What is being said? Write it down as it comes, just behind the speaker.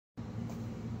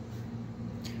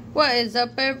What is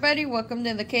up, everybody? Welcome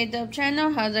to the K-Dub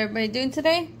channel. How's everybody doing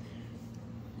today?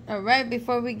 Alright,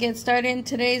 before we get started in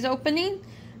today's opening,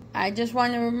 I just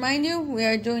want to remind you we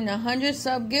are doing a 100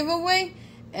 sub giveaway,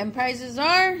 and prizes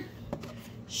are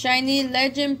Shiny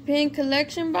Legend Pin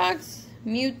Collection Box,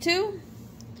 Mewtwo,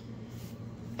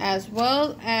 as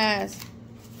well as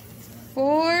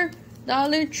 4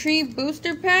 Dollar Tree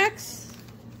booster packs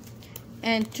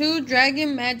and 2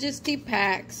 Dragon Majesty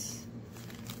packs.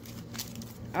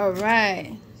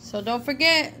 Alright, so don't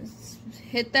forget,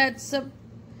 hit that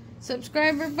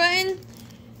subscriber button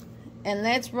and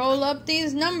let's roll up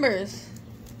these numbers.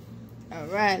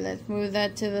 Alright, let's move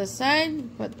that to the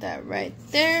side, put that right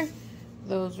there,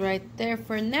 those right there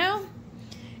for now.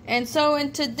 And so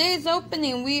in today's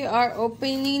opening, we are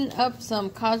opening up some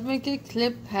Cosmic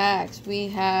Eclipse packs. We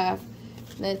have,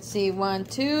 let's see, 1,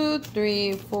 2,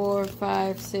 3, 4,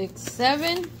 5, 6,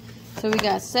 7. So we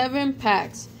got 7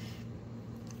 packs.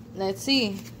 Let's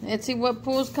see what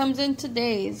pulls comes in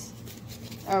today's.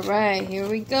 Alright, here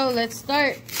we go. Let's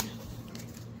start.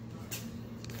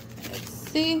 Let's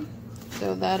see.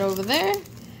 Throw that over there.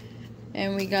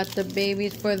 And we got the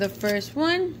babies for the first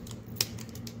one.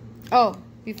 Oh,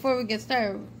 before we get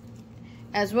started,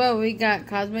 as well, we got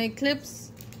Cosmic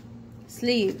Eclipse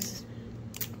sleeves.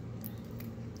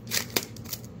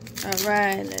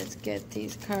 Alright, let's get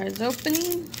these cards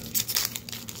opening.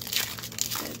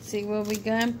 Let's see what we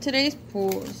got in today's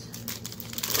pulls.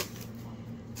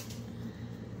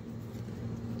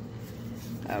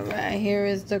 Alright, here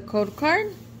is the code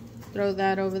card. Throw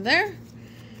that over there.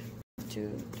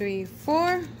 2, 3,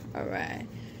 4. Alright.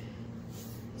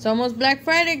 It's almost Black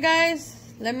Friday, guys.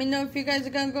 Let me know if you guys are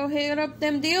going to go hit up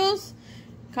them deals.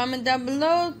 Comment down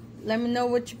below. Let me know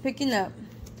what you're picking up.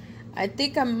 I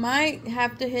think I might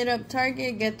have to hit up Target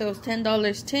and get those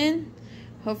 $10 tin.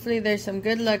 Hopefully there's some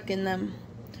good luck in them.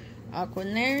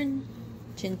 Aquanerd,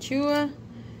 Chinchua,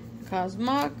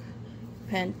 Cosmog,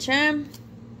 Pancham,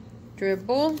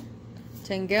 Dribble,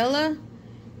 Tangela.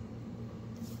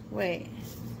 Wait,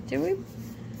 did we?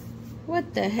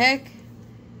 What the heck?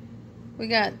 We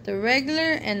got the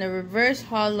regular and the reverse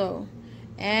holo.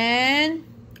 And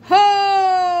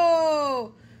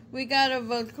ho! We got a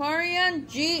Volcarion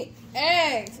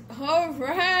GX.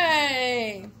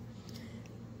 Alright.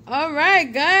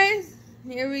 Alright, guys.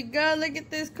 Here we go. Look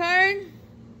at this card.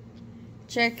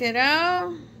 Check it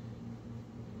out.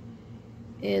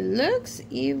 It looks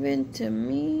even to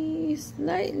me.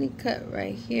 Slightly cut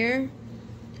right here.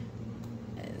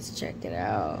 Let's check it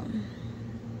out.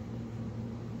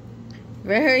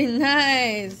 Very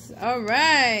nice.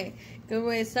 Alright. Good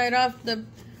way to start off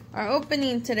our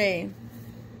opening today.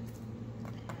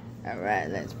 Alright,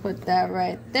 let's put that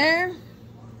right there.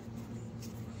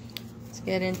 Let's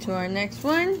get into our next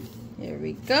one. Here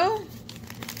we go.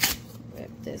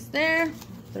 Whip this there.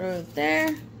 Throw it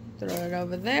there. Throw it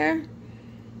over there.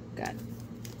 Got it.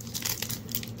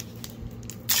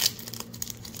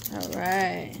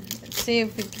 Alright. Let's see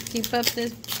if we can keep up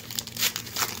this.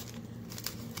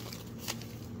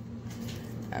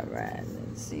 Alright,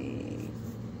 let's see.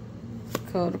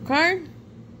 Code card.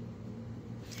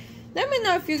 Let me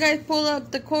know if you guys pull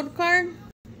up the code card.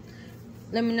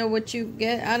 Let me know what you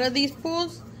get out of these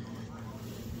pulls.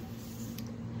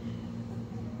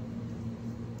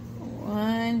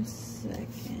 1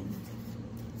 second.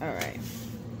 Alright.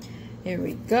 Here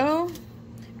we go.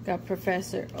 Got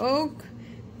Professor Oak,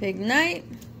 Big Knight,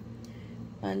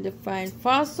 Undefined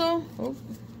Fossil,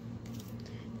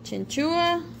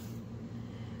 Chinchua,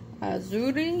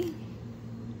 Azuri,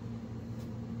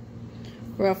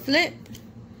 Rufflet,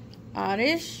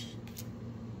 Oddish,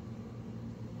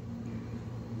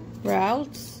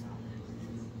 Routes,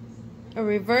 a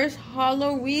reverse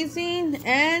holo Weezing,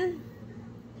 and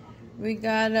we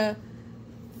got a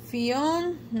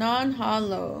Fion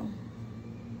non-holo.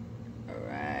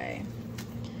 Alright.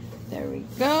 There we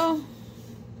go.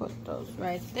 Put those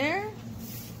right there.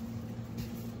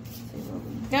 See what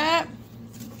we got.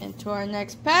 Into our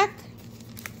next pack.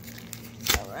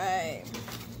 Alright.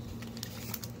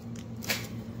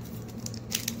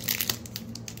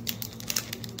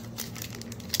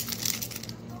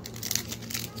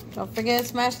 Don't forget to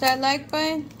smash that like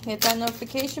button. Hit that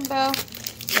notification bell.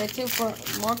 Stay tuned for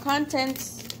more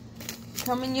contents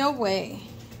coming your way.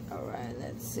 Alright,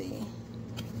 let's see.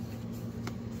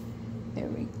 There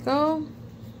we go.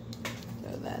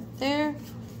 Throw that there.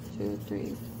 2,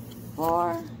 3,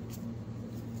 4.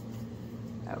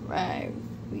 Alright,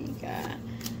 we got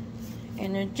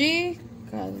Energy,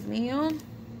 Cosmion,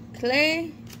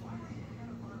 Clay,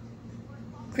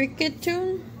 Cricket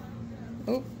Tune,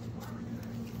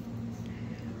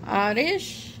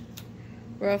 Oddish,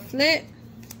 Rufflet,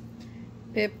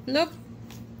 Piplup,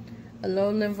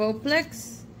 Alolan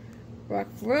Vulpix, Rock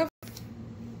Roof,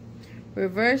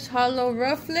 Reverse Hollow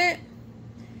Rufflet,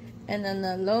 and an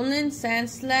Alolan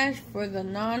Sandslash for the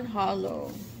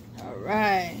non-hollow.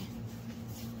 Alright.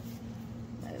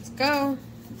 Let's go.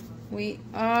 We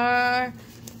are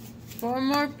 4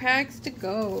 more packs to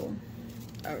go.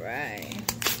 Alright.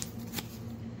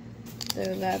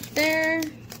 Throw that there.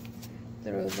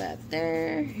 Throw that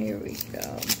there. Here we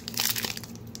go.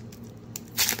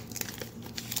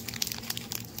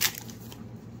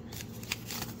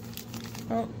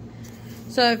 Oh.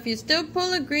 So if you still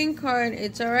pull a green card,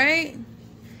 it's alright.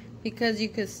 Because you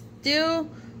could still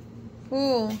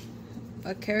pull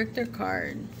a character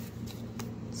card.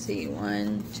 Let's see,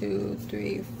 1, 2,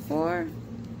 3, 4.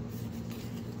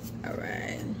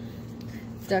 Alright.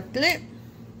 Ducklet.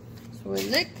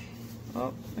 Swirlick.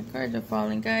 Oh, my cards are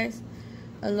falling, guys.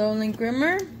 Alolan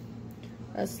Grimmer.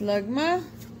 A Slugma.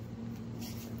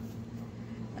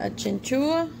 A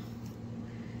Chinchua.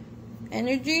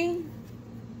 Energy.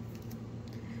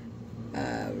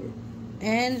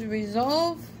 And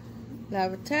Resolve.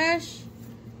 Lavatash.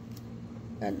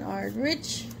 An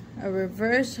Ardrich. A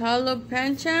Reverse Hollow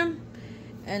Pancham.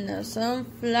 And a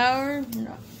Sunflower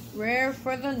Rare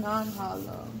for the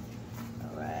non-hollow.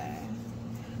 Alright.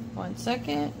 1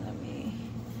 second. Let me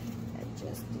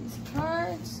adjust these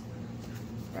cards.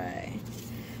 Right.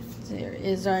 There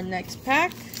is our next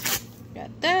pack.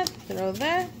 Got that. Throw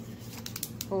that.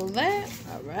 Pull that.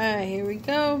 Alright, here we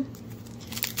go.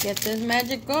 Get this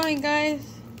magic going, guys.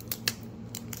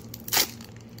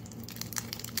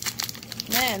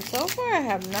 Man, so far I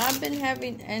have not been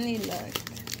having any luck.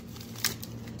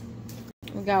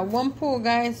 We got 1 pull,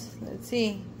 guys. Let's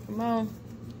see. Come on.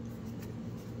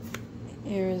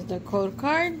 Here is the code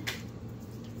card.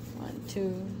 1,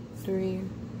 2, 3,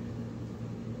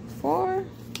 4.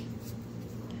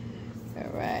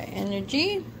 Alright,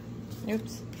 Energy.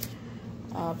 Oops.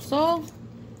 Absol.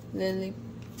 Lily.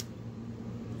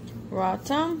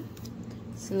 Rotom.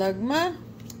 Slugma.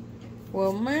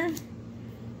 Wilmer.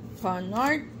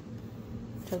 Ponard.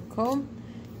 Tacombe.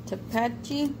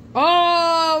 Tapachi.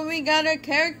 Oh, we got a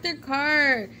character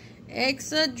card.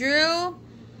 Exadrill.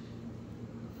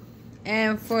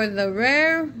 And for the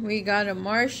rare, we got a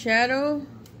Marshadow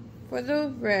for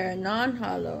the rare,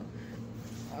 non-hollow.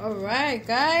 Alright,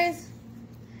 guys.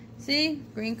 See,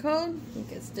 green code. You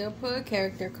can still put a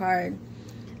character card.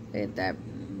 Look at that.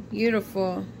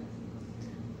 Beautiful.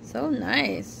 So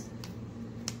nice.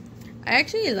 I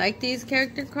actually like these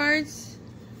character cards.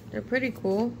 They're pretty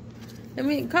cool.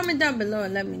 Comment down below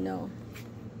and let me know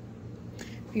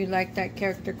if you like that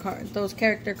character card. Those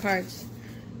character cards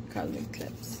called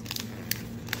Eclipse.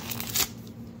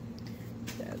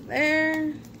 So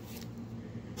there.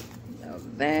 So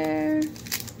there.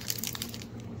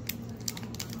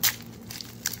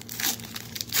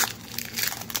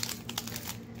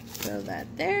 Throw that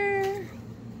there.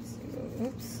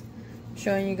 Oops. I'm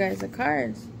showing you guys the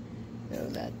cards. Throw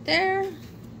that there.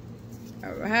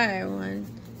 Alright. 1,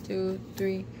 2,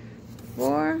 3,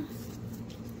 4.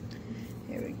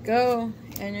 Here we go.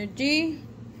 Energy.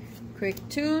 Quick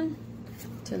Tune.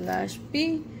 Talash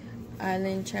B.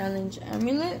 Island Challenge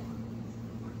Amulet.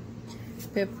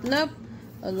 Piplup.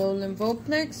 Alolan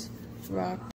Vulpix.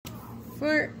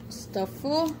 Rockfort.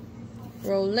 Stuffle.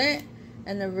 Roulette.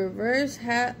 And a Reverse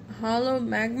Hollow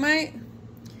Magmite.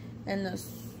 And a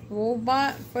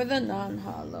Swobot for the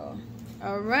non-hollow.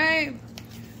 Alright.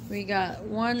 We got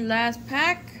 1 last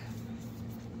pack.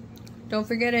 Don't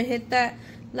forget to hit that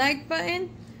like button.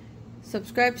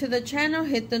 Subscribe to the channel.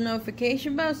 Hit the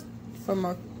notification bell for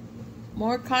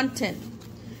more content.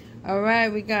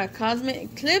 Alright, we got Cosmic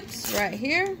Eclipse right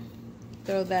here.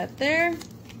 Throw that there.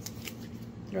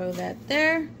 Throw that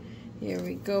there. Here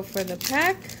we go for the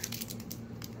pack.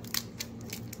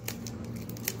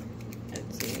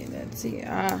 Let's see.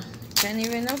 Can't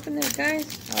even open it,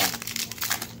 guys.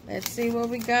 Let's see what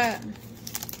we got.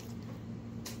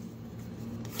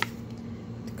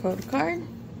 The code card.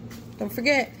 Don't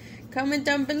forget, comment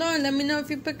down below and let me know if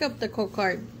you pick up the code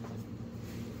card.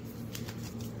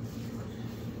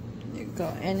 There you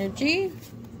go. Energy.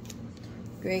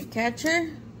 Great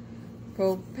Catcher.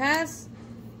 Probe Pass.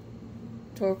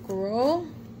 Torkoral.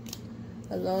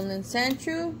 Alolan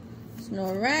Sandshrew.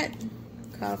 Snorat.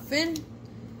 Coffin.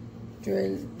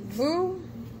 Drillboo.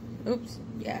 Oops,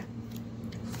 yeah.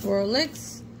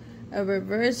 Swirlix. A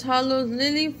Reverse Hollow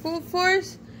Lily Full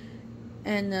Force.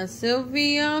 And a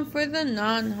Sylveon for the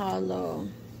non-hollow.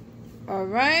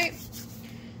 Alright.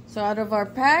 So out of our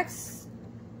packs,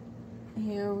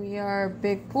 here we are,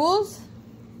 big pulls.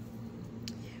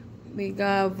 We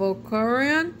got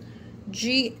Volcarion,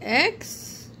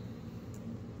 GX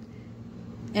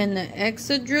and the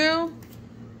Exadrill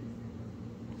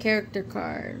character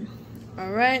card.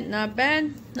 Alright, not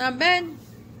bad. Not bad.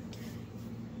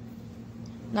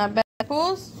 Not bad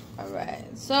pulls.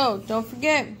 Alright, so don't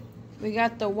forget, we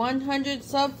got the 100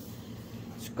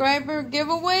 subscriber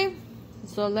giveaway.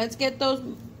 So let's get those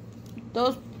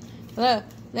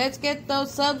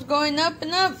subs going up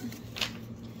and up.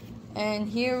 And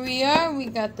here we are. We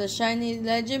got the shiny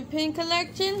legend pin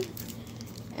collection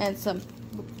and some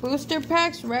booster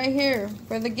packs right here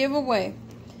for the giveaway.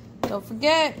 Don't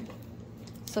forget,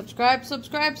 subscribe.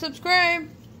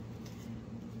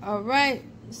 Alright,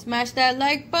 smash that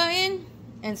like button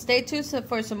and stay tuned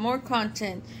for some more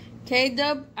content.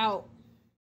 K-Dub out.